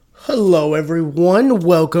Hello, everyone.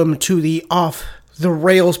 Welcome to the Off the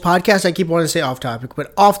Rails podcast. I keep wanting to say off topic,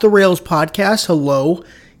 but Off the Rails podcast. Hello.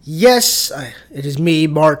 Yes, it is me,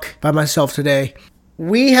 Mark, by myself today.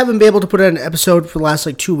 We haven't been able to put out an episode for the last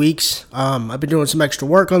 2 weeks. I've been doing some extra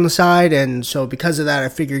work on the side, and so because of that, I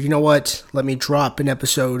figured, you know what? Let me drop an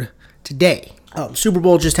episode today. Super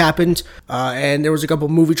Bowl just happened, and there was a couple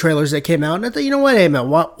movie trailers that came out, and I thought, you know what, hey man,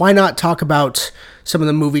 why not talk about some of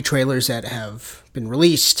the movie trailers that have been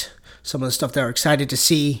released, some of the stuff that we're excited to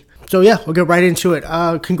see. So yeah, we'll get right into it.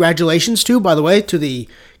 Congratulations by the way, to the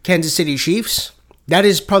Kansas City Chiefs. That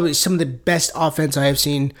is probably some of the best offense I have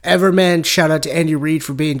seen ever, man. Shout out to Andy Reid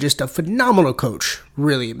for being just a phenomenal coach,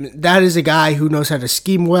 really. That is a guy who knows how to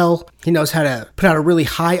scheme well. He knows how to put out a really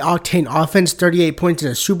high-octane offense, 38 points in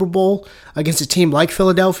a Super Bowl against a team like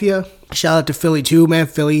Philadelphia. Shout out to Philly, too, man.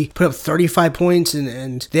 Philly put up 35 points,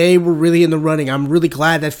 and they were really in the running. I'm really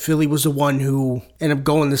glad that Philly was the one who ended up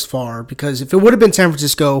going this far, because if it would have been San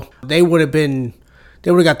Francisco, they would have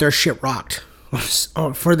got their shit rocked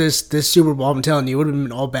for this Super Bowl. I'm telling you, it would have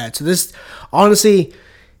been all bad. So this, honestly,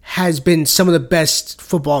 has been some of the best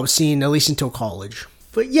football I've seen, at least until college.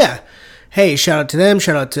 But yeah, hey, shout out to them.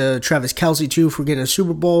 Shout out to Travis Kelce, too, for getting a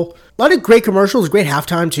Super Bowl. A lot of great commercials, great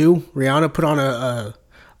halftime, too. Rihanna put on a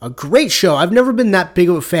great show. I've never been that big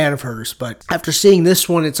of a fan of hers, but after seeing this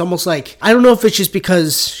one, it's almost like, I don't know if it's just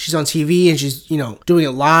because she's on TV and she's, doing it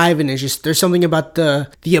live, and it's just, there's something about the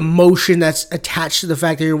emotion that's attached to the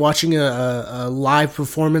fact that you're watching a live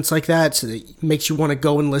performance like that, so that it makes you want to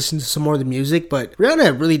go and listen to some more of the music. But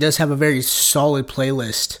Rihanna really does have a very solid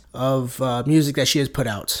playlist of music that she has put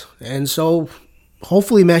out. And so,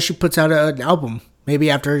 hopefully, man, she puts out an album, maybe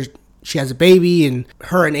after she has a baby, and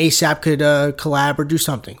her and A$AP could collab or do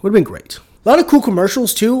something. Would have been great. A lot of cool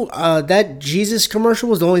commercials, too. That Jesus commercial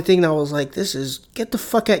was the only thing that was like, get the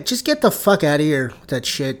fuck out of here with that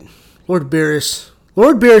shit. Lord Beerus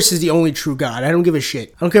is the only true God. I don't give a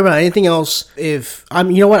shit. I don't care about anything else.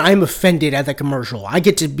 I'm offended at that commercial. I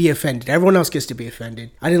get to be offended. Everyone else gets to be offended.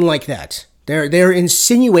 I didn't like that. They're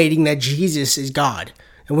insinuating that Jesus is God.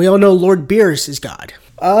 And we all know Lord Beerus is God.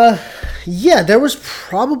 Yeah, there was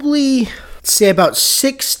probably, say, about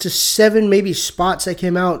 6 to 7 maybe spots that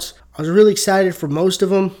came out. I was really excited for most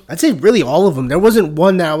of them. I'd say really all of them. There wasn't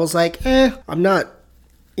one that I was like, I'm not,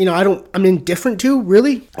 I'm indifferent to,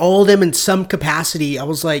 really. All of them in some capacity, I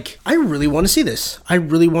was like, I really want to see this. I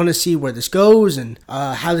really want to see where this goes and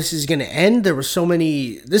how this is going to end. There were so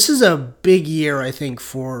many. This is a big year, I think,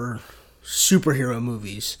 for superhero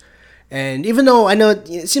movies. And even though I know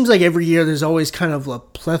it seems like every year there's always kind of a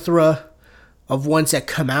plethora of ones that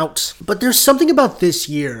come out, but there's something about this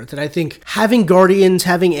year that I think, having Guardians,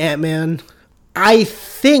 having Ant-Man, I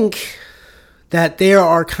think that they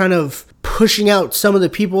are kind of pushing out some of the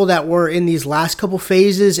people that were in these last couple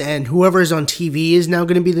phases, and whoever is on TV is now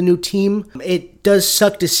going to be the new team. It does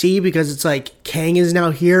suck to see, because it's like Kang is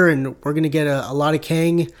now here, and we're going to get a lot of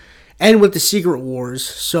Kang, and with the Secret Wars.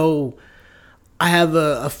 So I have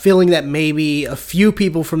a feeling that maybe a few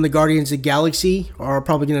people from the Guardians of the Galaxy are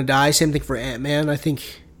probably going to die. Same thing for Ant-Man. I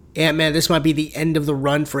think Ant-Man, this might be the end of the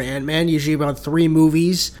run for Ant-Man. Usually about 3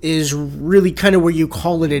 movies is really kind of where you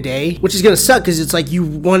call it a day, which is going to suck, because it's like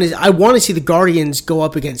I want to see the Guardians go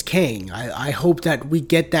up against Kang. I hope that we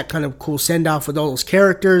get that kind of cool send-off with all those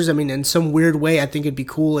characters. I mean, in some weird way, I think it'd be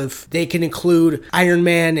cool if they can include Iron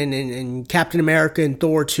Man and Captain America and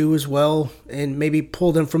Thor 2 as well, and maybe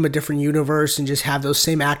pull them from a different universe and just have those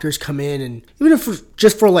same actors come in, and even if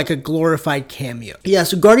just for like a glorified cameo. Yeah,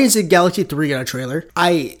 so Guardians of the Galaxy 3 got a trailer.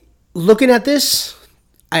 Looking at this,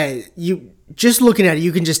 just looking at it,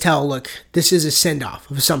 you can just tell, look, this is a send-off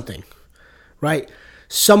of something, right?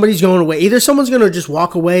 Somebody's going away. Either someone's going to just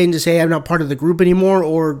walk away and just say, I'm not part of the group anymore,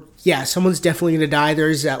 or, yeah, someone's definitely going to die.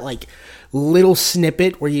 There's that, little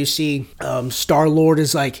snippet where you see Star-Lord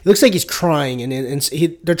is it looks like he's crying, and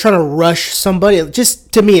they're trying to rush somebody.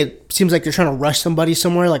 Just, to me, it seems like they're trying to rush somebody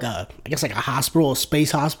somewhere, like a hospital, a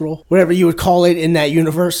space hospital, whatever you would call it in that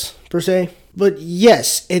universe, per se. But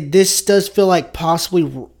yes, this does feel like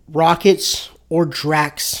possibly Rockets or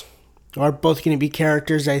Drax are both going to be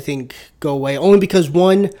characters I think go away. Only because,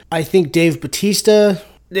 one, I think Dave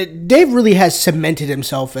really has cemented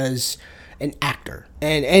himself as an actor.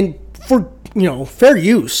 And for, fair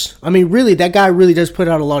use. I mean, really, that guy really does put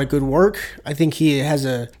out a lot of good work. I think he has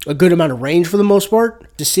a good amount of range for the most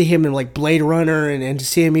part. To see him in Blade Runner and to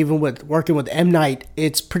see him even working with M. Night,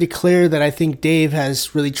 it's pretty clear that I think Dave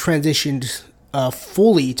has really transitioned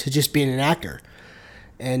fully to just being an actor.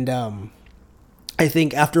 And I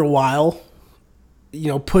think after a while,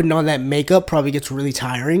 putting on that makeup probably gets really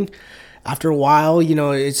tiring. After a while,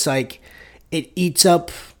 it's like it eats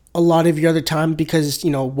up a lot of your other time because,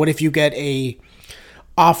 what if you get a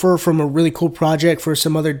offer from a really cool project for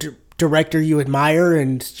some other director you admire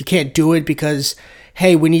and you can't do it because,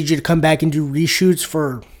 hey, we need you to come back and do reshoots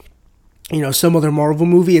for, some other Marvel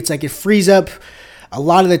movie. It's like it frees up a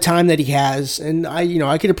lot of the time that he has. And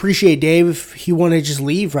I could appreciate Dave if he wanted to just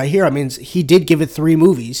leave right here. I mean, he did give it 3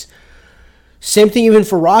 movies. Same thing even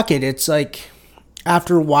for Rocket. It's like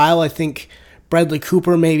after a while, I think Bradley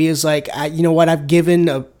Cooper maybe is like, you know what, I've given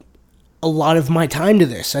a lot of my time to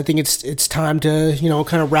this. I think it's time to,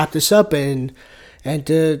 kind of wrap this up and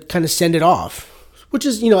to kind of send it off, which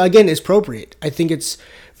is, again, is appropriate. I think it's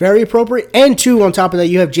very appropriate. And two, on top of that,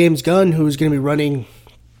 you have James Gunn, who's going to be running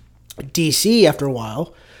DC after a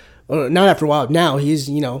while. Well, not after a while. Now he's,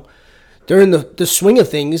 they're in the swing of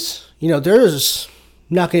things. There's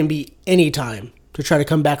not going to be any time to try to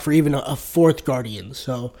come back for even a 4th Guardian.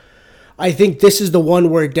 So I think this is the one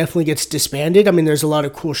where it definitely gets disbanded. I mean, there's a lot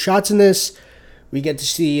of cool shots in this. We get to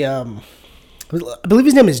see, I believe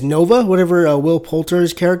his name is Nova, whatever Will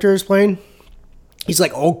Poulter's character is playing. He's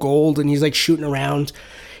like all gold and he's like shooting around.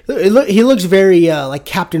 He looks very like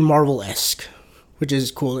Captain Marvel-esque, which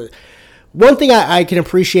is cool. One thing I can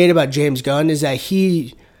appreciate about James Gunn is that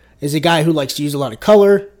he is a guy who likes to use a lot of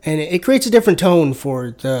color, and it creates a different tone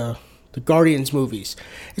for the Guardians movies.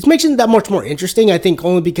 It makes it that much more interesting, I think,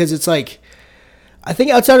 only because it's like, I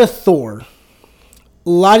think outside of Thor, a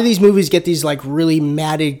lot of these movies get these like really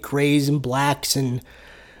matted grays and blacks, and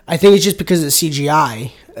I think it's just because of the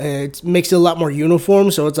CGI. It makes it a lot more uniform,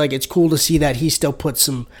 so it's like it's cool to see that he still puts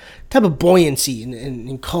some type of buoyancy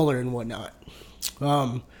in color and whatnot.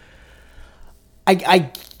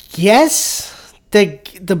 I guess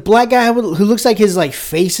the black guy who looks like his like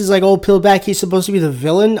face is like all peeled back, he's supposed to be the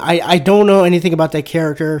villain. I don't know anything about that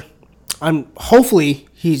character. Hopefully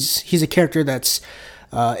he's a character that's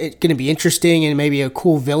going to be interesting and maybe a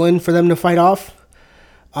cool villain for them to fight off.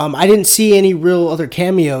 I didn't see any real other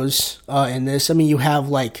cameos in this. I mean, you have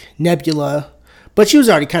like Nebula, but she was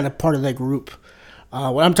already kind of part of that group.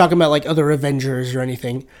 When I'm talking about like other Avengers or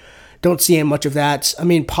anything, don't see much of that. I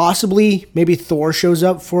mean, possibly maybe Thor shows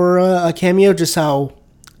up for a cameo, just how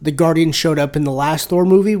the Guardian showed up in the last Thor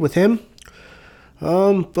movie with him.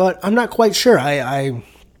 But I'm not quite sure. I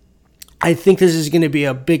think this is going to be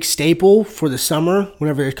a big staple for the summer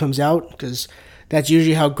whenever it comes out, because that's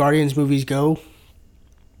usually how Guardians movies go.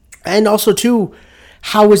 And also, too,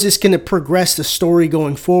 how is this going to progress the story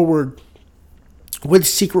going forward with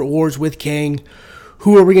Secret Wars, with Kang?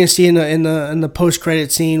 Who are we going to see in the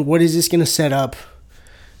post-credit scene? What is this going to set up?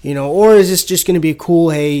 Or is this just going to be a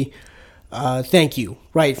cool, hey, thank you,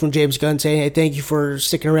 right, from James Gunn saying, hey, thank you for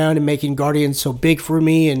sticking around and making Guardians so big for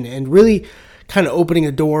me, and really kind of opening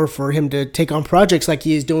the door for him to take on projects like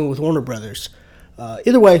he is doing with Warner Brothers.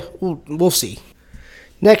 Either way, we'll see.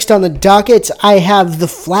 Next on the docket, I have the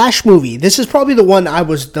Flash movie. This is probably the one I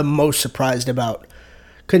was the most surprised about,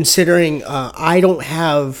 considering I don't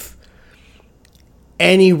have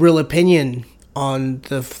any real opinion on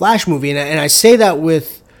the Flash movie. And I say that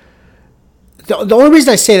with... The only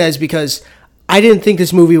reason I say that is because I didn't think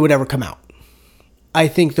this movie would ever come out. I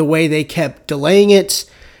think the way they kept delaying it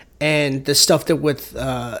and the stuff that with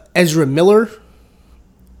Ezra Miller,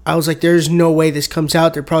 I was like, there's no way this comes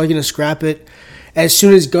out. They're probably going to scrap it. As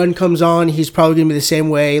soon as Gunn comes on, he's probably going to be the same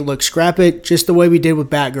way. Look, scrap it, just the way we did with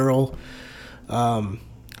Batgirl.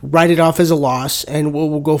 Write it off as a loss, and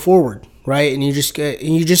we'll go forward, right? And you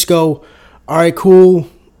just go, all right, cool.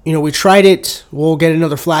 We tried it. We'll get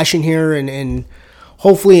another Flash in here, and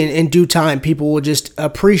hopefully in due time, people will just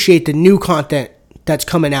appreciate the new content that's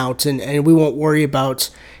coming out, and we won't worry about,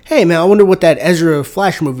 hey, man, I wonder what that Ezra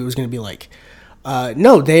Flash movie was going to be like.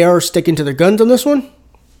 No, they are sticking to their guns on this one.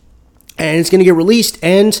 And it's going to get released,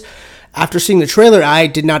 and after seeing the trailer, I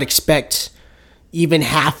did not expect even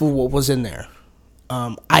half of what was in there.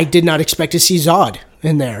 I did not expect to see Zod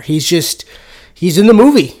in there. He's in the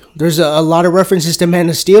movie. There's a lot of references to Man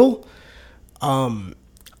of Steel.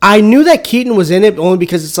 I knew that Keaton was in it only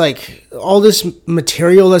because it's like all this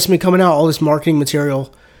material that's been coming out, all this marketing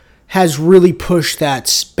material has really pushed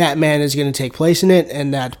that Batman is going to take place in it,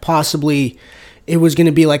 and that possibly it was going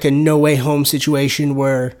to be like a No Way Home situation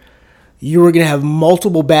where you were going to have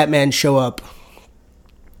multiple Batman show up,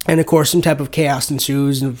 and of course some type of chaos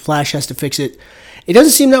ensues, and Flash has to fix it. It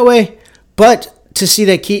doesn't seem that way, but to see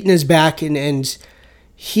that Keaton is back, and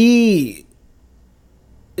Keaton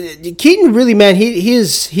really, man,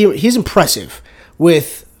 he's impressive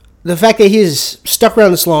with the fact that he's stuck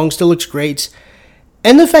around this long, still looks great,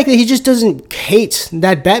 and the fact that he just doesn't hate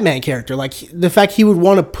that Batman character. Like the fact he would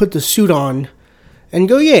want to put the suit on and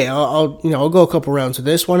go, yeah, I'll go a couple rounds of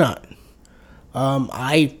this. Why not?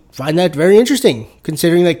 I find that very interesting,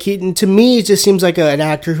 considering that Keaton, to me, it just seems like an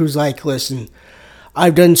actor who's like, listen,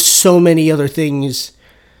 I've done so many other things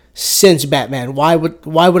since Batman. Why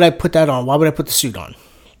would I put that on? Why would I put the suit on?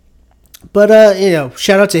 But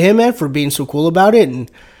shout out to him, man, for being so cool about it.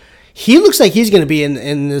 And he looks like he's going to be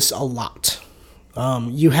in this a lot.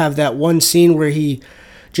 You have that one scene where he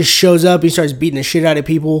just shows up, he starts beating the shit out of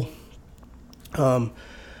people.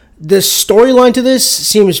 The storyline to this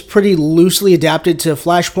seems pretty loosely adapted to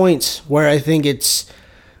Flashpoint, where I think it's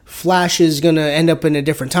Flash is going to end up in a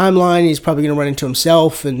different timeline. He's probably going to run into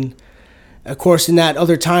himself. And, of course, in that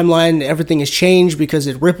other timeline, everything has changed because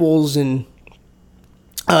it ripples. And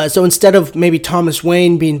so instead of maybe Thomas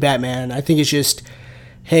Wayne being Batman, I think it's just,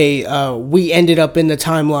 hey, we ended up in the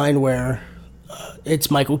timeline where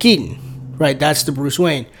it's Michael Keaton, right? That's the Bruce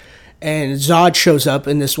Wayne. And Zod shows up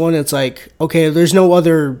in this one. It's like, okay, there's no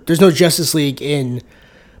Justice League in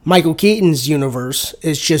Michael Keaton's universe.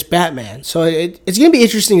 It's just Batman. So it's going to be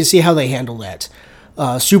interesting to see how they handle that.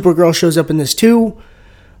 Supergirl shows up in this too.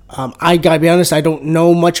 I gotta be honest, I don't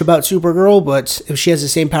know much about Supergirl, but if she has the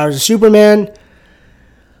same powers as Superman,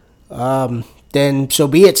 then so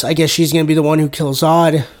be it. I guess she's going to be the one who kills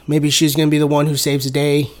Zod. Maybe she's going to be the one who saves the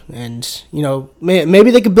day. And, maybe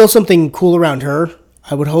they could build something cool around her.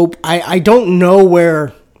 I would hope. I don't know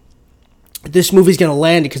where this movie's going to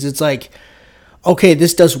land, because it's like, okay,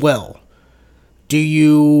 this does well. Do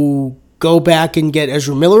you go back and get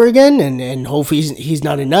Ezra Miller again and hopefully he's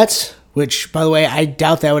not a nuts? Which, by the way, I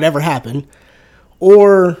doubt that would ever happen.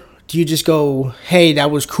 Or do you just go, hey, that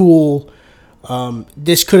was cool.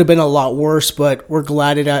 This could have been a lot worse, but we're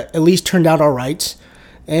glad it at least turned out all right.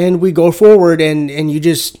 And we go forward and you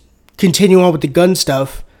just continue on with the gun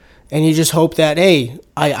stuff. And you just hope that, hey,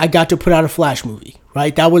 I got to put out a Flash movie,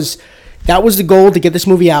 right? That was the goal, to get this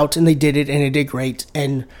movie out, and they did it, and it did great.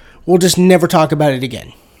 And we'll just never talk about it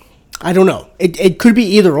again. I don't know. It could be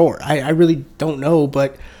either or. I really don't know,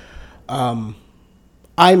 but I'm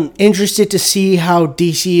interested to see how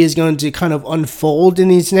DC is going to kind of unfold in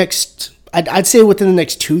these next, I'd say within the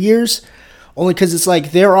next 2 years, only because it's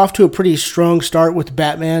like they're off to a pretty strong start with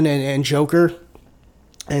Batman and Joker.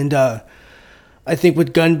 And I think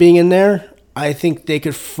with Gunn being in there, I think they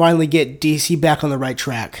could finally get DC back on the right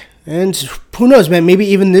track. And who knows, man, maybe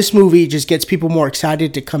even this movie just gets people more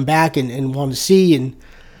excited to come back and want to see, and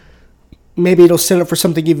maybe it'll set up for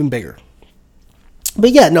something even bigger.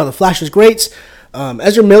 But yeah, no, The Flash is great.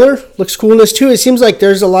 Ezra Miller looks cool in this too. It seems like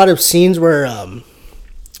there's a lot of scenes where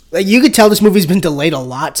like you could tell this movie's been delayed a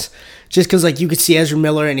lot, just because like you could see Ezra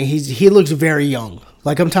Miller and he looks very young.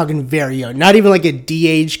 Like, I'm talking very young. Not even like a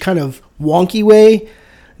de-age kind of wonky way.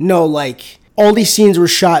 No, like, all these scenes were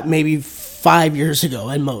shot maybe 5 years ago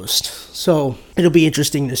at most. So, it'll be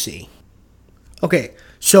interesting to see. Okay,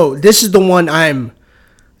 so this is the one I'm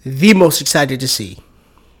the most excited to see.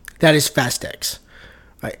 That is Fast X.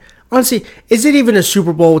 All right. Honestly, is it even a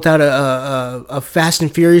Super Bowl without a Fast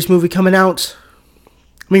and Furious movie coming out?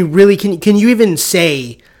 I mean, really, can you even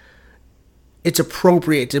say it's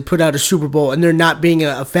appropriate to put out a Super Bowl and there not being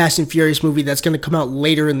a Fast and Furious movie that's going to come out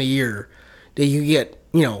later in the year that you get,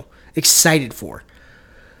 excited for?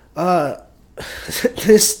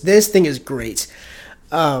 This thing is great.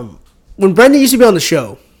 When Brendan used to be on the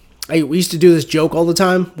show, we used to do this joke all the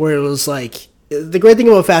time where it was like, the great thing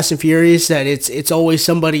about Fast and Furious that it's always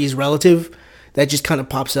somebody's relative that just kind of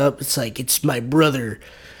pops up. It's like, it's my brother.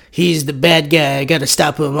 He's the bad guy. I got to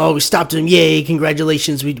stop him. Oh, we stopped him. Yay,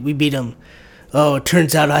 congratulations. We beat him. Oh, it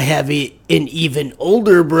turns out I have an even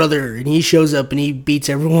older brother, and he shows up and he beats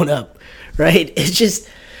everyone up, right? It's just,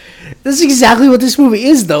 this is exactly what this movie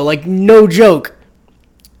is, though. Like, no joke.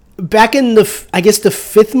 Back in the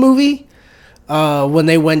fifth movie, when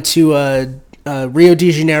they went to Rio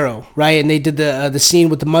de Janeiro, right, and they did the scene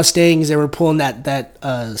with the Mustangs, they were pulling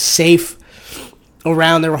that safe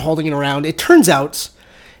around, they were holding it around. It turns out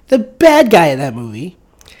the bad guy in that movie,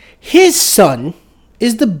 his son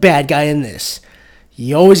is the bad guy in this.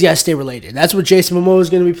 You always gotta stay related. That's what Jason Momoa is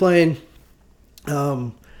going to be playing.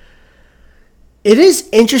 It is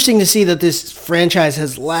interesting to see that this franchise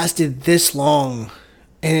has lasted this long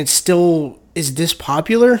and it still is this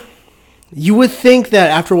popular. You would think that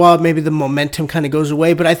after a while maybe the momentum kind of goes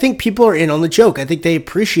away, but I think people are in on the joke. I think they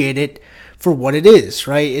appreciate it for what it is,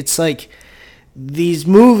 right? It's like these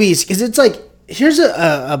movies, because it's like, here's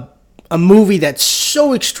a movie that's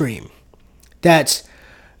so extreme that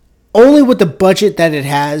only with the budget that it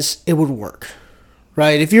has, it would work,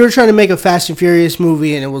 right? If you were trying to make a Fast and Furious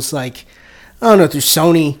movie and it was like, I don't know, through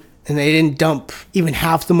Sony, and they didn't dump even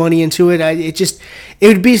half the money into it, it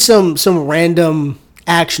would be some random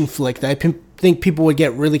action flick that think people would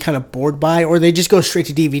get really kind of bored by, or they just go straight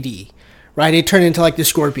to DVD, right? It turned into like the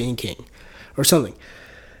Scorpion King or something.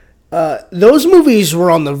 Those movies were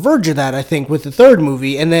on the verge of that, I think, with the third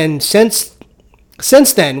movie, and then since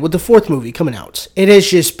then, with the fourth movie coming out, it has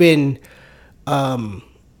just been,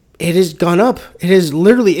 it has gone up. It has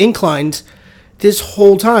literally inclined this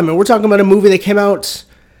whole time, and we're talking about a movie that came out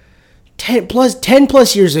 10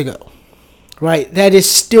 plus years ago, right? That is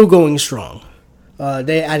still going strong.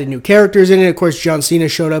 They added new characters in it. Of course, John Cena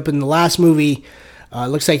showed up in the last movie.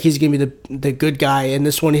 Looks like he's going to be the good guy. In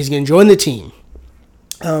this one, he's going to join the team.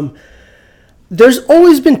 There's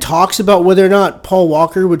always been talks about whether or not Paul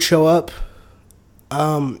Walker would show up.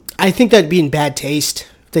 I think that'd be in bad taste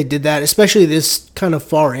if they did that, especially this kind of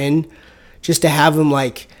far in, just to have him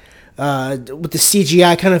like with the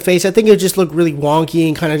CGI kind of face. I think it would just look really wonky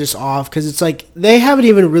and kind of just off, because it's like they haven't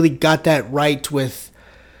even really got that right with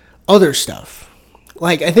other stuff.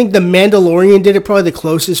 Like, I think The Mandalorian did it probably the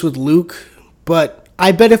closest with Luke, but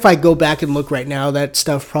I bet if I go back and look right now, that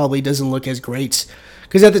stuff probably doesn't look as great.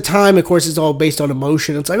 Because at the time, of course, it's all based on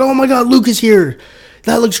emotion. It's like, oh my god, Luke is here.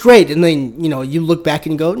 That looks great. And then, you look back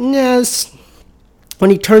and go, yes. When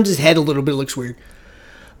he turns his head a little bit, it looks weird.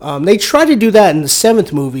 They tried to do that in the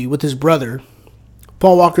seventh movie with his brother,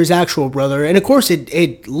 Paul Walker's actual brother. And of course,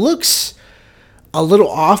 it looks a little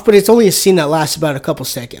off, but it's only a scene that lasts about a couple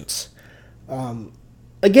seconds.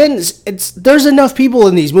 Again, there's enough people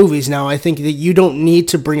in these movies now, I think, that you don't need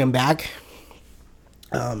to bring them back.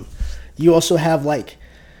 You also have, like,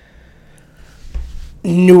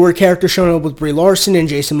 newer characters showing up with Brie Larson and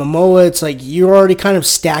Jason Momoa. It's like you're already kind of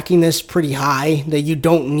stacking this pretty high that you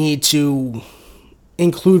don't need to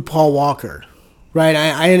include Paul Walker, right?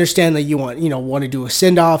 I understand that you want to do a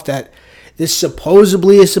send-off, that this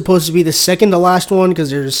supposedly is supposed to be the second to last one because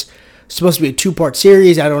there's supposed to be a 2-part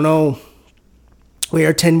series. I don't know. We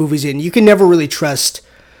are 10 movies in. You can never really trust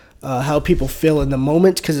how people feel in the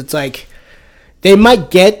moment, because it's like they might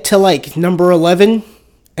get to like number 11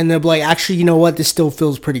 and they'll be like, actually, you know what? This still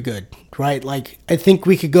feels pretty good, right? Like, I think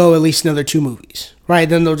we could go at least another 2 movies, right?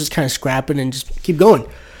 Then they'll just kind of scrap it and just keep going.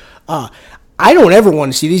 I don't ever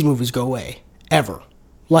want to see these movies go away, ever.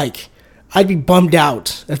 Like, I'd be bummed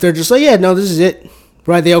out if they're just like, yeah, no, this is it,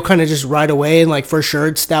 right? They'll kind of just ride away and like for sure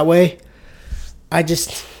it's that way.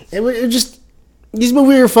 These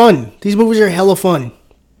movies are fun. These movies are hella fun,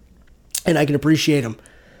 and I can appreciate them.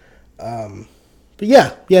 But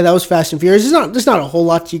yeah, that was Fast and Furious. There's not a whole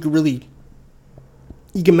lot you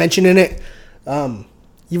can mention in it.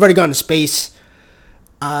 You've already gone to space.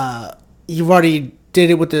 You've already did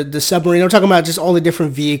it with the submarine. I'm talking about just all the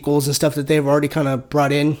different vehicles and stuff that they've already kind of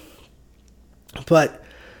brought in. But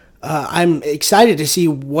I'm excited to see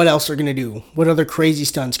what else they're going to do. What other crazy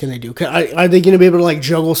stunts can they do? Are they going to be able to like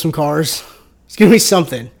juggle some cars? It's going to be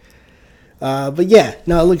something. But yeah,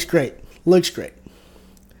 no, it looks great.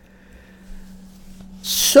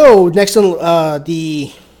 So next on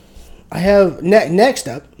next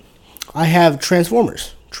up, I have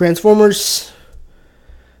Transformers. Transformers: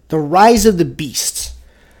 The Rise of the Beasts.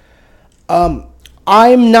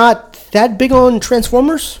 I'm not that big on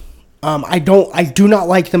Transformers. I do not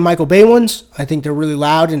like the Michael Bay ones. I think they're really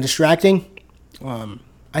loud and distracting.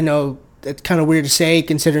 I know it's kind of weird to say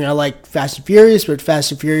considering I like Fast and Furious, but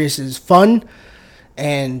Fast and Furious is fun,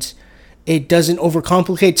 and it doesn't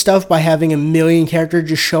overcomplicate stuff by having a million characters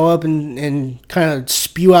just show up and kind of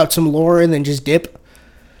spew out some lore and then just dip.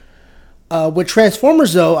 With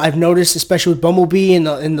Transformers, though, I've noticed, especially with Bumblebee in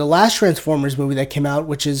the last Transformers movie that came out,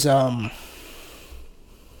 which is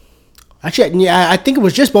actually, yeah, I think it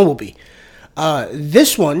was just Bumblebee.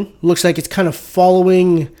 This one looks like it's kind of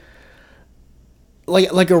following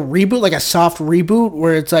like a reboot, like a soft reboot,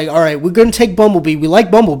 where it's like, all right, we're going to take Bumblebee. We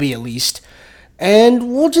like Bumblebee at least,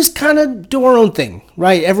 and we'll just kind of do our own thing,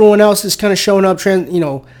 right? Everyone else is kind of showing up.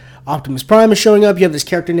 Optimus Prime is showing up. You have this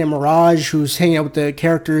character named Mirage who's hanging out with the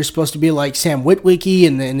character who's supposed to be like Sam Witwicky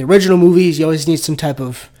in the original movies. You always need some type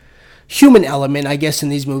of human element, I guess, in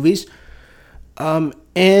these movies. And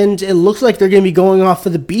it looks like they're going to be going off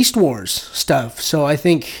of the Beast Wars stuff. So I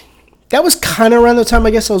think that was kind of around the time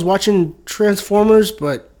I guess I was watching Transformers.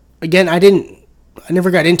 But again, I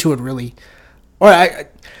never got into it really. Or I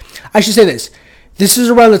should say this. This is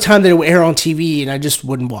around the time that it would air on TV and I just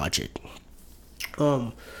wouldn't watch it.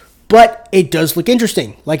 But it does look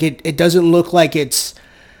interesting. Like it doesn't look like it's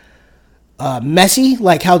messy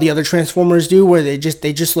like how the other Transformers do, where they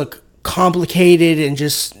just look complicated and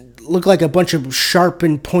just look like a bunch of sharp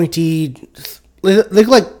and pointy. Look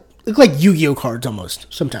like Yu-Gi-Oh cards almost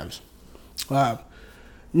sometimes.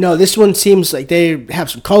 No, this one seems like they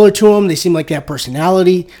have some color to them. They seem like they have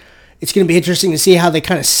personality. It's going to be interesting to see how they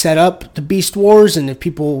kind of set up the Beast Wars, and if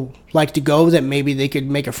people like to go, that maybe they could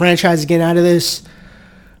make a franchise again out of this.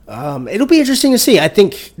 It'll be interesting to see. I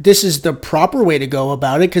think this is the proper way to go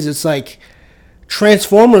about it, because it's like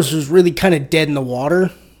Transformers was really kind of dead in the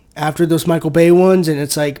water after those Michael Bay ones, and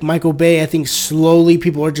it's like Michael Bay, I think slowly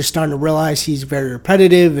people are just starting to realize he's very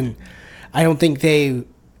repetitive, and I don't think they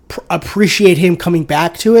appreciate him coming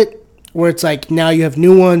back to it, where it's like now you have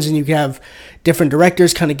new ones and you can have different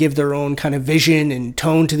directors kind of give their own kind of vision and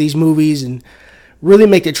tone to these movies and really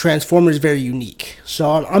make the Transformers very unique.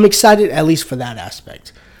 So I'm excited at least for that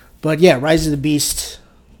aspect. But yeah, Rise of the Beast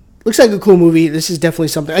looks like a cool movie. This is definitely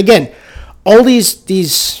something. Again, all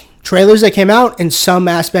these trailers that came out, in some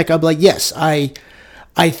aspect, I'm like, yes, I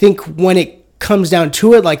think when it comes down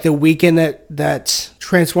to it, like the weekend that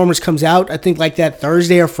Transformers comes out, I think like that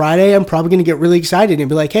Thursday or Friday, I'm probably going to get really excited and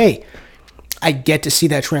be like, hey, I get to see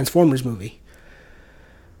that Transformers movie.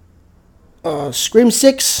 Scream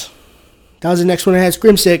 6, that was the next one I had.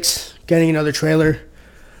 Scream 6, getting another trailer.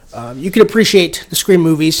 You can appreciate the Scream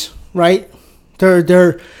movies, right?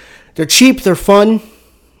 They're cheap, they're fun.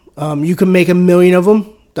 You can make 1 million of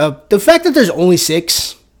them. The fact that there's only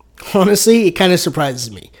 6, honestly, it kind of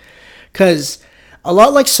surprises me. Because a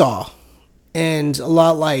lot like Saw, and a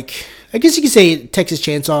lot like, I guess you could say Texas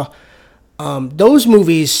Chainsaw, those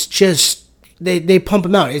movies just, they pump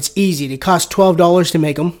them out. It's easy. They cost $12 to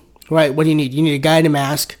make them, right? What do you need? You need a guy in a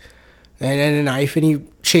mask and a knife, and he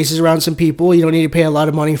chases around some people. You don't need to pay a lot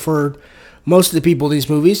of money for most of the people in these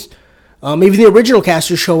movies. Maybe the original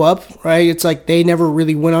casters show up, right? It's like they never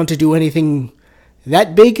really went on to do anything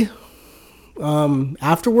that big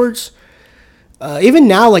afterwards. Even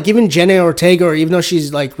now, like even Jenna Ortega, or even though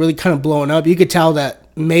she's like really kind of blowing up, you could tell that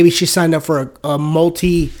maybe she signed up for a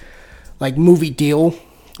multi like movie deal,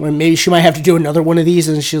 or maybe she might have to do another one of these,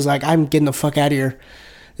 and she's like, I'm getting the fuck out of here.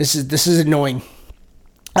 This is annoying.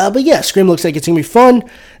 But yeah, Scream looks like it's gonna be fun.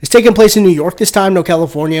 It's taking place in New York this time, no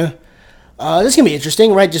California. This is gonna be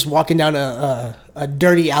interesting, right? Just walking down a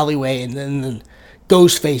dirty alleyway, and then the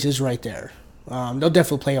ghost faces right there. They'll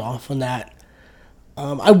definitely play off on that.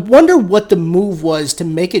 I wonder what the move was to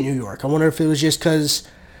make it New York. I wonder if it was just because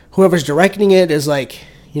whoever's directing it is like,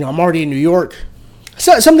 I'm already in New York.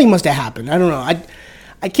 So, something must have happened. I don't know.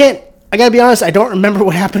 I gotta be honest, I don't remember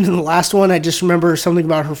what happened in the last one. I just remember something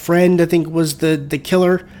about her friend, I think was the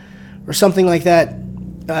killer or something like that.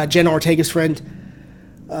 Jenna Ortega's friend.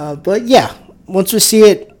 But yeah, once we see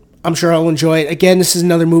it, I'm sure I'll enjoy it. Again, this is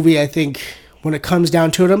another movie I think when it comes down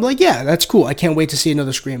to it, I'm like, yeah, that's cool. I can't wait to see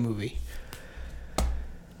another Scream movie.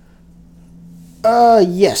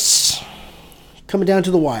 Yes. Coming down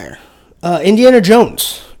to the wire. Indiana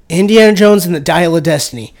Jones. Indiana Jones and the Dial of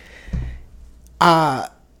Destiny.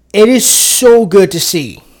 It is so good to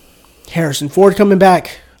see Harrison Ford coming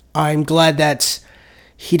back. I'm glad that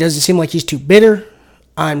he doesn't seem like he's too bitter.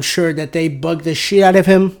 I'm sure that they bugged the shit out of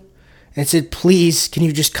him and said, please, can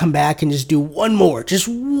you just come back and just do one more? Just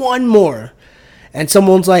one more. And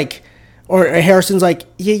someone's like, or Harrison's like,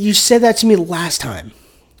 yeah, you said that to me last time.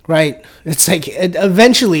 Right? It's like,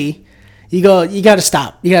 eventually, you got to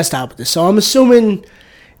stop. You got to stop with this. So I'm assuming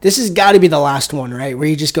this has got to be the last one, right? Where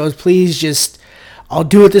he just goes, please, I'll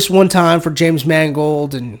do it this one time for James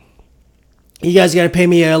Mangold, and you guys got to pay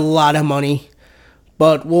me a lot of money,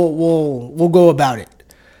 but we'll go about it.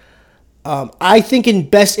 I think in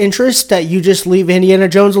best interest that you just leave Indiana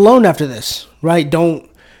Jones alone after this, right? Don't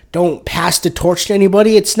pass the torch to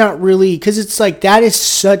anybody. It's not really, because it's like, that is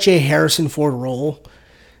such a Harrison Ford role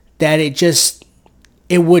that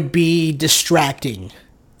it would be distracting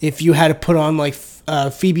if you had to put on like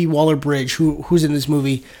Phoebe Waller-Bridge, who's in this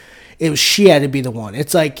movie. She had to be the one.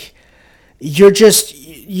 It's like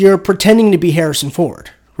you're pretending to be Harrison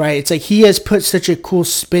Ford, right? It's like he has put such a cool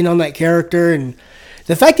spin on that character, and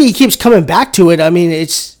the fact that he keeps coming back to it, I mean,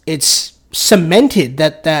 it's cemented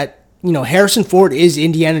that Harrison Ford is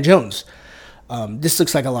Indiana Jones. This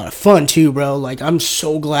looks like a lot of fun too, bro. Like, I'm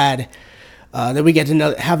so glad that we get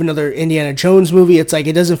to have another Indiana Jones movie. It's like,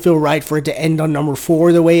 it doesn't feel right for it to end on number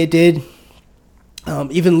 4 the way it did.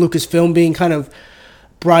 Even Lucasfilm being kind of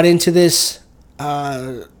brought into this.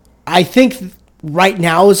 I think right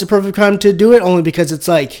now is the perfect time to do it, only because it's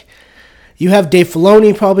like, you have Dave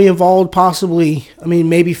Filoni probably involved, possibly. I mean,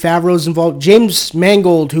 maybe Favreau's involved. James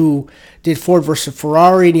Mangold, who did Ford versus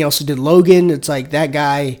Ferrari, and he also did Logan. It's like, that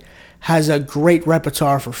guy has a great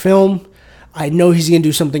repertoire for film. I know he's going to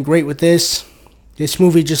do something great with this. This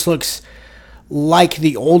movie just looks like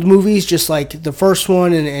the old movies, just like the first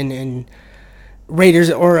one and Raiders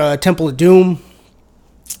or Temple of Doom.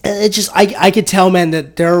 It just, I could tell, man,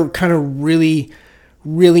 that they're kind of really,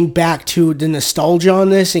 reeling back to the nostalgia on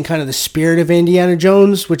this and kind of the spirit of Indiana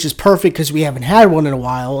Jones, which is perfect because we haven't had one in a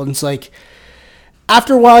while. And it's like,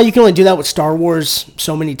 after a while, you can only do that with Star Wars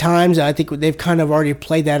so many times. I think they've kind of already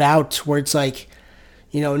played that out where it's like,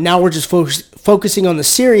 now we're just focusing on the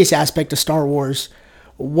serious aspect of Star Wars.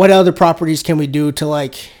 What other properties can we do to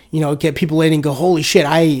get people in and go, holy shit,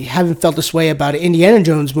 I haven't felt this way about an Indiana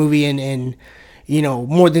Jones movie in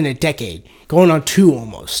more than a decade, going on 2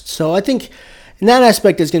 almost. So I think in that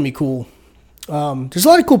aspect, it's going to be cool. There's a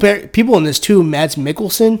lot of cool people in this too. Mads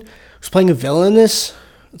Mikkelsen, who's playing a villain in this.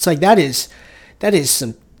 It's like, that is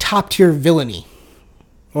some top tier villainy.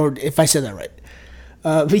 Or if I said that right.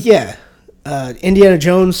 But yeah, Indiana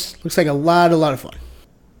Jones looks like a lot of fun.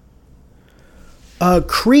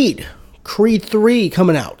 Creed 3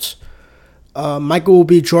 coming out. Michael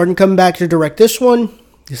B. Jordan coming back to direct this one.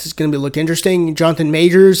 This is going to look interesting. Jonathan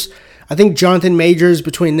Majors. I think Jonathan Majors,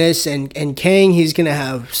 between this and Kang, he's going to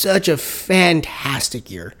have such a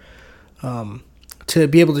fantastic year to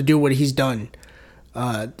be able to do what he's done.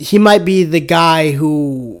 He might be the guy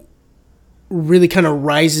who really kind of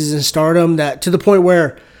rises in stardom, that to the point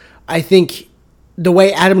where I think the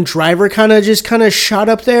way Adam Driver kind of shot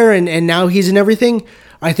up there and now he's in everything,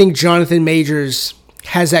 I think Jonathan Majors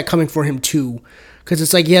has that coming for him too. Because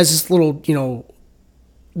it's like he has this little,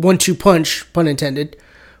 1-2 punch, pun intended,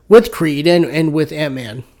 with Creed and with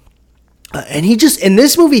Ant-Man. And he just, in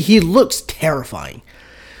this movie, he looks terrifying.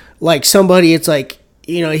 Like somebody, it's like,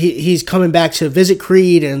 he's coming back to visit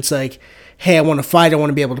Creed and it's like, hey, I want to fight, I want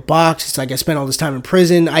to be able to box. It's like, I spent all this time in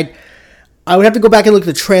prison. I would have to go back and look at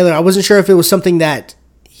the trailer. I wasn't sure if it was something that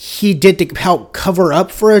he did to help cover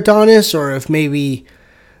up for Adonis, or if maybe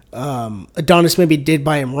Adonis maybe did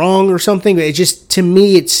by him wrong or something. But it just, to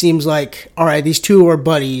me, it seems like, all right, these two are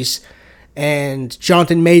buddies, and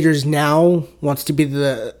Jonathan Majors now wants to be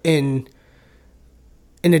in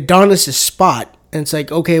Adonis's spot. And it's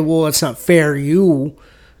like, okay, well, it's not fair. You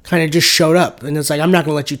kind of just showed up, and it's like, I'm not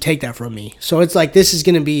going to let you take that from me. So it's like, this is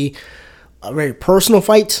going to be a very personal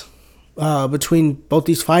fight between both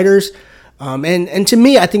these fighters. And to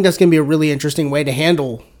me, I think that's going to be a really interesting way to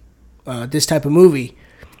handle this type of movie.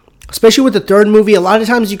 Especially with the third movie, a lot of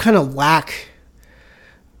times you kind of lack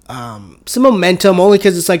some momentum, only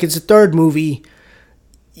because it's like, it's a third movie.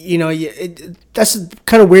 That's the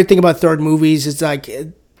kind of weird thing about third movies. It's like,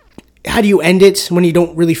 how do you end it when you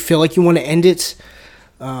don't really feel like you want to end it?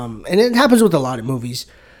 And it happens with a lot of movies.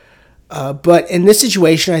 But in this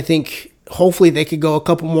situation, I think hopefully they could go a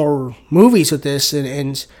couple more movies with this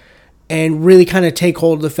and really kind of take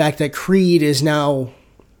hold of the fact that Creed is now,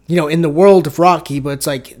 in the world of Rocky, but it's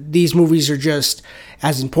like these movies are just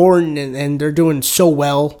as important and they're doing so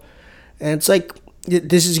well. And it's like,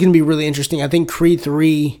 this is going to be really interesting. I think Creed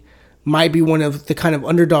 3 might be one of the kind of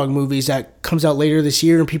underdog movies that comes out later this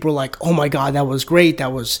year, and people are like, oh my God, that was great.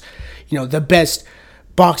 That was, the best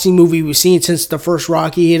boxing movie we've seen since the first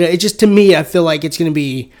Rocky. It just, to me, I feel like it's going to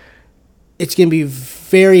be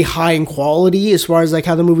very high in quality as far as like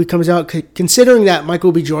how the movie comes out, considering that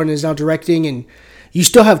Michael B. Jordan is now directing, and you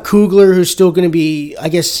still have Coogler, who's still going to be, I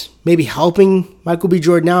guess, maybe helping Michael B.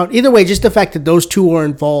 Jordan out. Either way, just the fact that those two are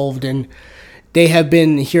involved and they have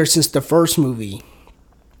been here since the first movie,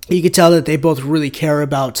 you can tell that they both really care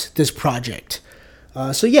about this project.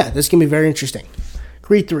 So yeah, this is going to be very interesting.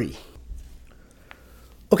 Creed 3.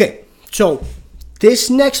 Okay, so this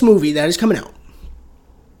next movie that is coming out,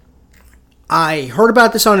 I heard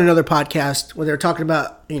about this on another podcast where they were talking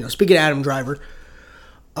about, speaking of Adam Driver,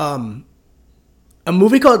 a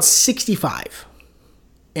movie called 65.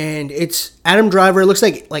 And it's Adam Driver. It looks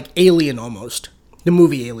like Alien almost, the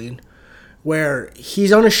movie Alien, where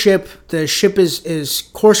he's on a ship. The ship is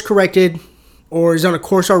course corrected, or is on a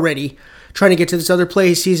course already, trying to get to this other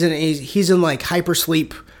place. He's in like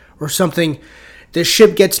hypersleep or something. The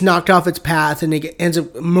ship gets knocked off its path, and it ends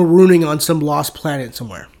up marooning on some lost planet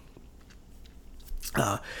somewhere.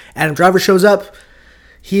 Adam Driver shows up.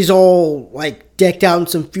 He's all like decked out in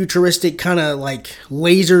some futuristic kind of like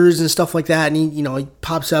lasers and stuff like that. And he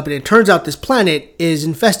pops up, and it turns out this planet is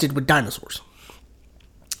infested with dinosaurs.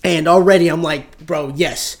 And already I'm like, bro,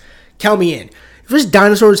 yes, count me in. If there's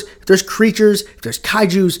dinosaurs, if there's creatures, if there's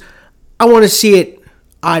kaijus, I want to see it.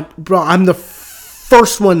 I'm the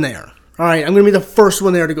first one there. All right, I'm going to be the first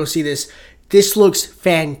one there to go see this. This looks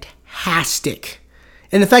fantastic.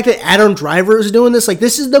 And the fact that Adam Driver is doing this, like,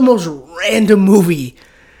 this is the most random movie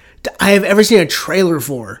I have ever seen a trailer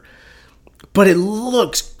for. But it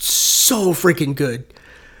looks so freaking good.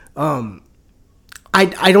 I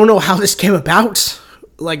don't know how this came about.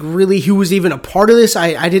 like really who was even a part of this.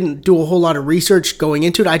 I didn't do a whole lot of research going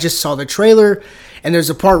into it. I just saw the trailer, and there's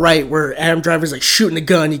a part right where Adam Driver's like shooting a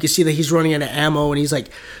gun. You can see that he's running out of ammo, and he's like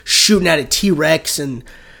shooting at a T-Rex. And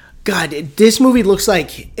God, this movie looks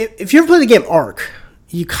like, if you ever played the game Ark,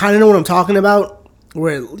 you kind of know what I'm talking about.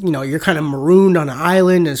 Where, you know, you're kind of marooned on an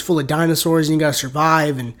island and it's full of dinosaurs and you gotta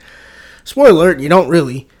survive. And spoiler alert, you don't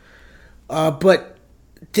really. But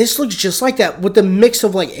this looks just like that with the mix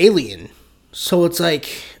of like Alien. So it's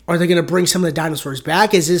like, are they gonna bring some of the dinosaurs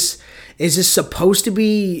back? Is this supposed to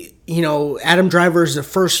be, you know, Adam Driver is the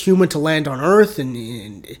first human to land on Earth, and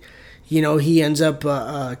you know, he ends up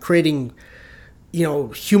creating, you know,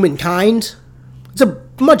 humankind? It's a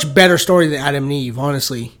much better story than Adam and Eve,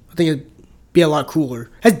 honestly. I think it'd be a lot cooler. It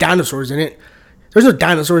has dinosaurs in it. There's no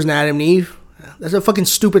dinosaurs in Adam and Eve. That's a fucking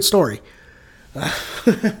stupid story.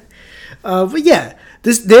 But yeah,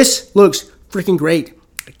 this looks freaking great.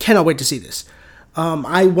 I cannot wait to see this.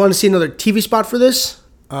 I want to see another TV spot for this.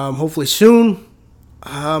 Hopefully soon.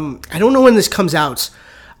 I don't know when this comes out.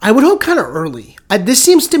 I would hope kind of early. This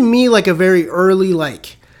seems to me like a very early,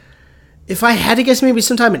 like, if I had to guess, maybe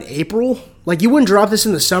sometime in April. Like, you wouldn't drop this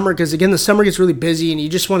in the summer because, again, the summer gets really busy and you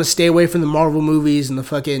just want to stay away from the Marvel movies and the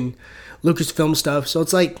fucking Lucasfilm stuff. So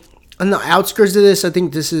it's like, on the outskirts of this, I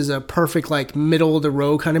think this is a perfect, like,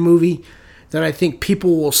 middle-of-the-road kind of movie that I think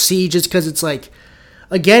people will see just because it's like,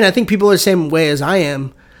 again, I think people are the same way as I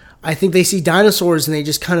am. I think they see dinosaurs and they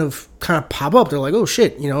just kind of pop up. They're like, oh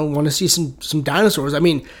shit, you know, want to see some dinosaurs. I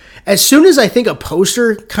mean, as soon as I think a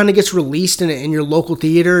poster kind of gets released in your local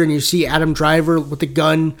theater and you see Adam Driver with a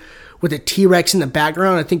gun with a T-Rex in the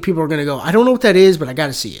background, I think people are going to go, I don't know what that is, but I got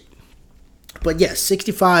to see it. But yes,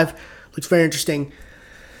 65 looks very interesting.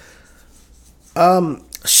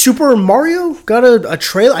 Super Mario got a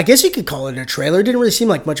trailer. I guess you could call it a trailer. It didn't really seem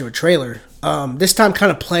like much of a trailer. This time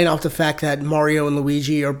kind of playing off the fact that Mario and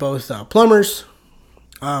Luigi are both plumbers.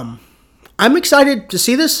 I'm excited to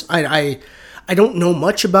see this. I don't know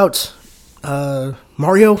much about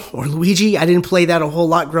Mario or Luigi. I didn't play that a whole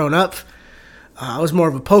lot growing up. I was more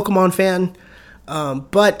of a Pokemon fan.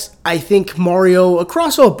 But I think Mario,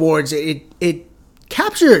 across all boards, it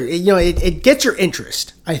capture, you know, it gets your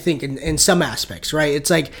interest, I think, in some aspects, right? It's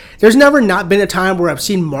like, there's never not been a time where I've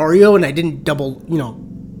seen Mario and I didn't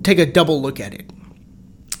take a double look at it.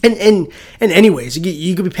 And anyways,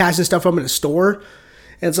 you could be passing stuff up in a store,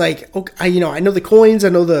 and it's like, okay, I know the coins, I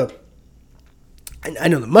know the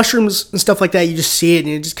mushrooms and stuff like that. You just see it,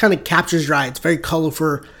 and it just kind of captures your eye. It's very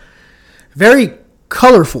colorful, very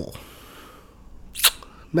colorful.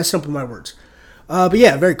 Messing up with my words. But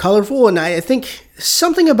yeah, very colorful, and I think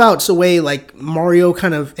something about the way like Mario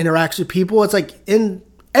kind of interacts with people. It's like,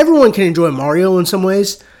 everyone can enjoy Mario in some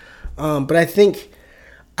ways, but I think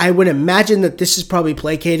I would imagine that this is probably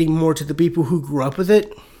placating more to the people who grew up with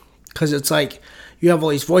it, because it's like you have all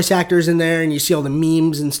these voice actors in there, and you see all the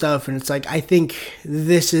memes and stuff, and it's like, I think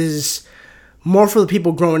this is more for the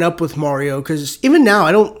people growing up with Mario, because even now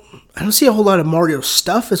I don't see a whole lot of Mario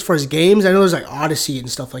stuff as far as games. I know there's like Odyssey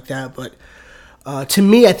and stuff like that, but to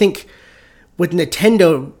me, I think with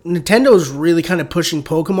Nintendo's really kind of pushing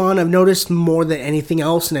Pokemon, I've noticed, more than anything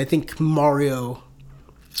else. And I think Mario,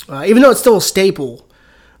 even though it's still a staple,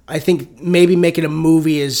 I think maybe making a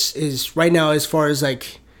movie is right now, as far as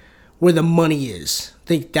like where the money is, I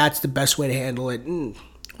think that's the best way to handle it. And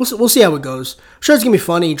we'll see how it goes. I'm sure it's going to be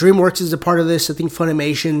funny. DreamWorks is a part of this. I think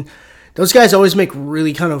Funimation, those guys always make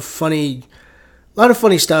really kind of funny, a lot of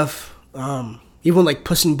funny stuff. Even like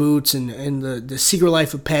Puss in Boots and the Secret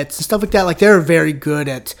Life of Pets and stuff like that. Like, they're very good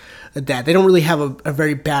at that. They don't really have a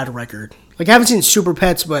very bad record. Like, I haven't seen Super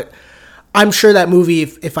Pets, but I'm sure that movie,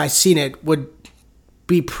 if I seen it, would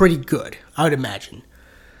be pretty good, I would imagine.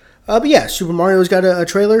 But yeah, Super Mario's got a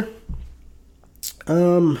trailer.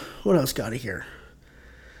 What else got it here?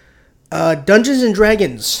 Dungeons and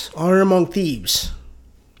Dragons, Honor Among Thieves.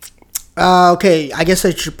 Okay, I guess I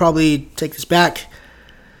should probably take this back.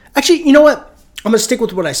 Actually, you know what? I'm going to stick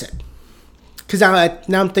with what I said. Because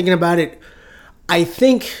now I'm thinking about it. I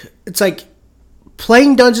think it's like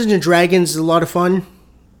playing Dungeons and Dragons is a lot of fun.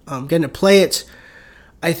 Getting to play it.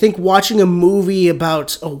 I think watching a movie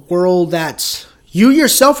about a world that you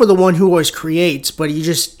yourself are the one who always creates, but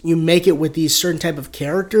you make it with these certain type of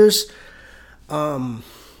characters. To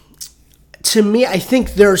me, I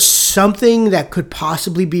think there's something that could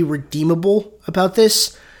possibly be redeemable about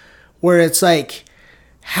this. Where it's like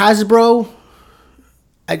Hasbro...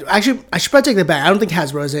 I should probably take that back. I don't think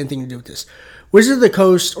Hasbro has anything to do with this. Wizards of the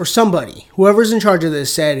Coast, or somebody, whoever's in charge of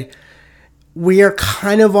this, said, we are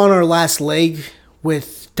kind of on our last leg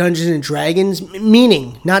with Dungeons and Dragons.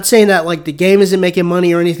 Meaning, not saying that like the game isn't making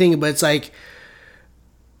money or anything, but it's like,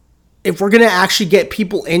 if we're going to actually get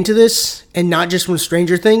people into this and not just from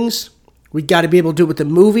Stranger Things, we got to be able to do it with the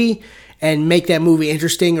movie and make that movie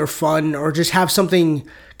interesting or fun or just have something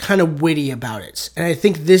kind of witty about it. And I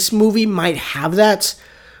think this movie might have that,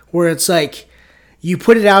 where it's like you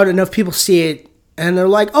put it out, enough people see it, and they're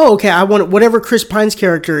like, oh, okay, I want whatever Chris Pine's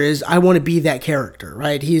character is, I want to be that character,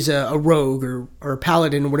 right? He's a rogue or a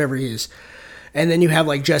paladin or whatever he is. And then you have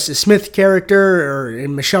like Justice Smith character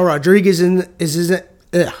and Michelle Rodriguez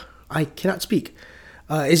I cannot speak,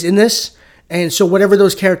 is in this. And so whatever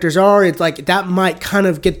those characters are, it's like that might kind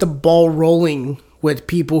of get the ball rolling with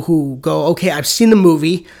people who go, okay, I've seen the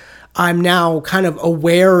movie. I'm now kind of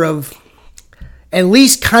aware of at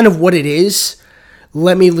least kind of what it is.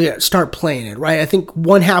 Let me start playing it, right? I think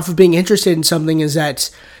one half of being interested in something is that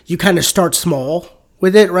you kind of start small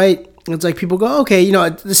with it, right? It's like people go, okay,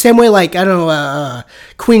 the same way like, I don't know,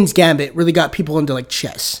 Queen's Gambit really got people into like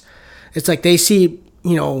chess. It's like they see,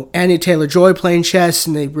 Anya Taylor-Joy playing chess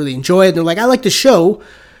and they really enjoy it. And they're like, I like the show.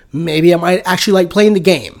 Maybe I might actually like playing the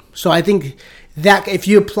game. So I think that if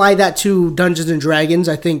you apply that to Dungeons and Dragons,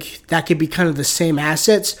 I think that could be kind of the same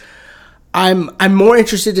assets. I'm more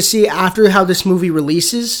interested to see after how this movie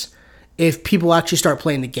releases if people actually start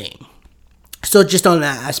playing the game. So just on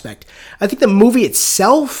that aspect. I think the movie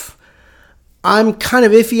itself, I'm kind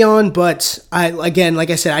of iffy on, but like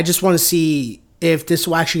I said, I just want to see if this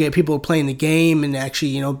will actually get people playing the game and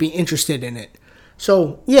actually, be interested in it.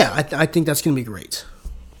 So yeah, I think that's going to be great.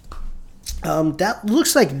 That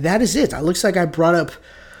looks like that is it. It looks like I brought up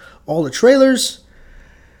all the trailers.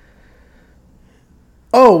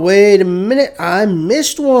 Oh, wait a minute. I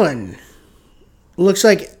missed one. Looks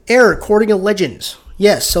like Air, Courting of Legends.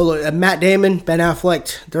 Yes, so Matt Damon, Ben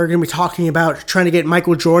Affleck, they're going to be talking about trying to get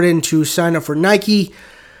Michael Jordan to sign up for Nike.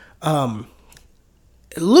 It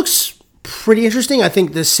looks pretty interesting. I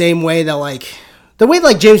think the same way that the way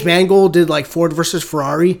James Mangold did Ford versus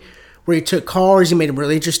Ferrari, where he took cars, he made them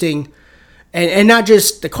really interesting. And not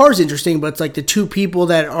just the car's interesting, but it's like the two people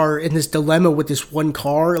that are in this dilemma with this one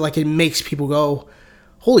car. It makes people go,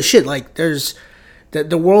 holy shit, there's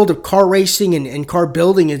the world of car racing and car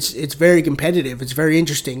building, it's very competitive. It's very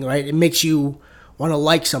interesting, right? It makes you want to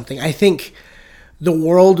like something. I think the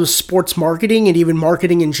world of sports marketing and even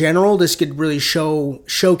marketing in general, this could really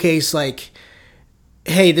showcase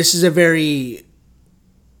hey, this is a very,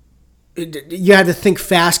 you have to think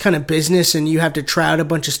fast kind of business, and you have to try out a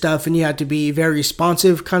bunch of stuff, and you have to be very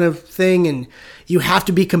responsive kind of thing, and you have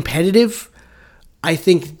to be competitive. I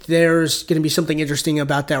think there's going to be something interesting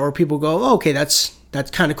about that where people go, oh, okay, that's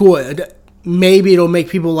kind of cool. Maybe it'll make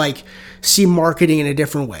people see marketing in a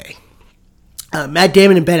different way. Matt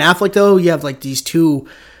Damon and Ben Affleck, though, you have these two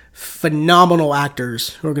phenomenal actors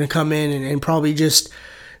who are going to come in and probably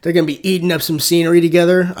they're going to be eating up some scenery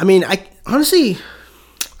together. I mean, I can't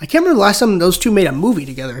remember the last time those two made a movie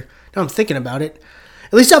together. Now I'm thinking about it.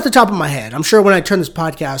 At least off the top of my head. I'm sure when I turn this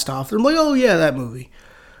podcast off, I'm like, oh yeah, that movie.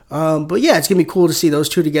 But yeah, it's going to be cool to see those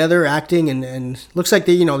two together acting, and looks like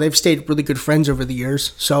they've stayed really good friends over the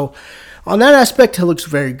years. So on that aspect, it looks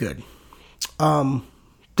very good.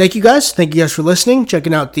 Thank you guys. Thank you guys for listening,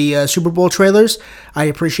 checking out the Super Bowl trailers. I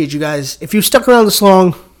appreciate you guys. If you stuck around this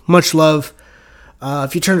long, much love.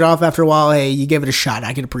 If you turned it off after a while, hey, you gave it a shot.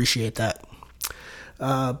 I can appreciate that.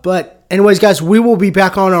 But anyways, guys, we will be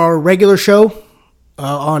back on our regular show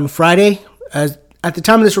on Friday. At the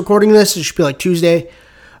time of this recording this, it should be Tuesday.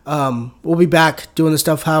 We'll be back doing the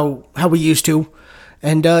stuff how we used to.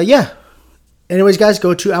 And yeah. Anyways, guys,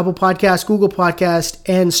 go to Apple Podcasts, Google Podcasts,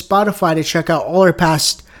 and Spotify to check out all our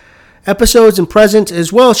past episodes and present,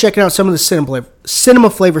 as well as checking out some of the cinema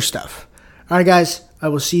flavor stuff. All right, guys, I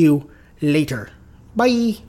will see you later. Bye.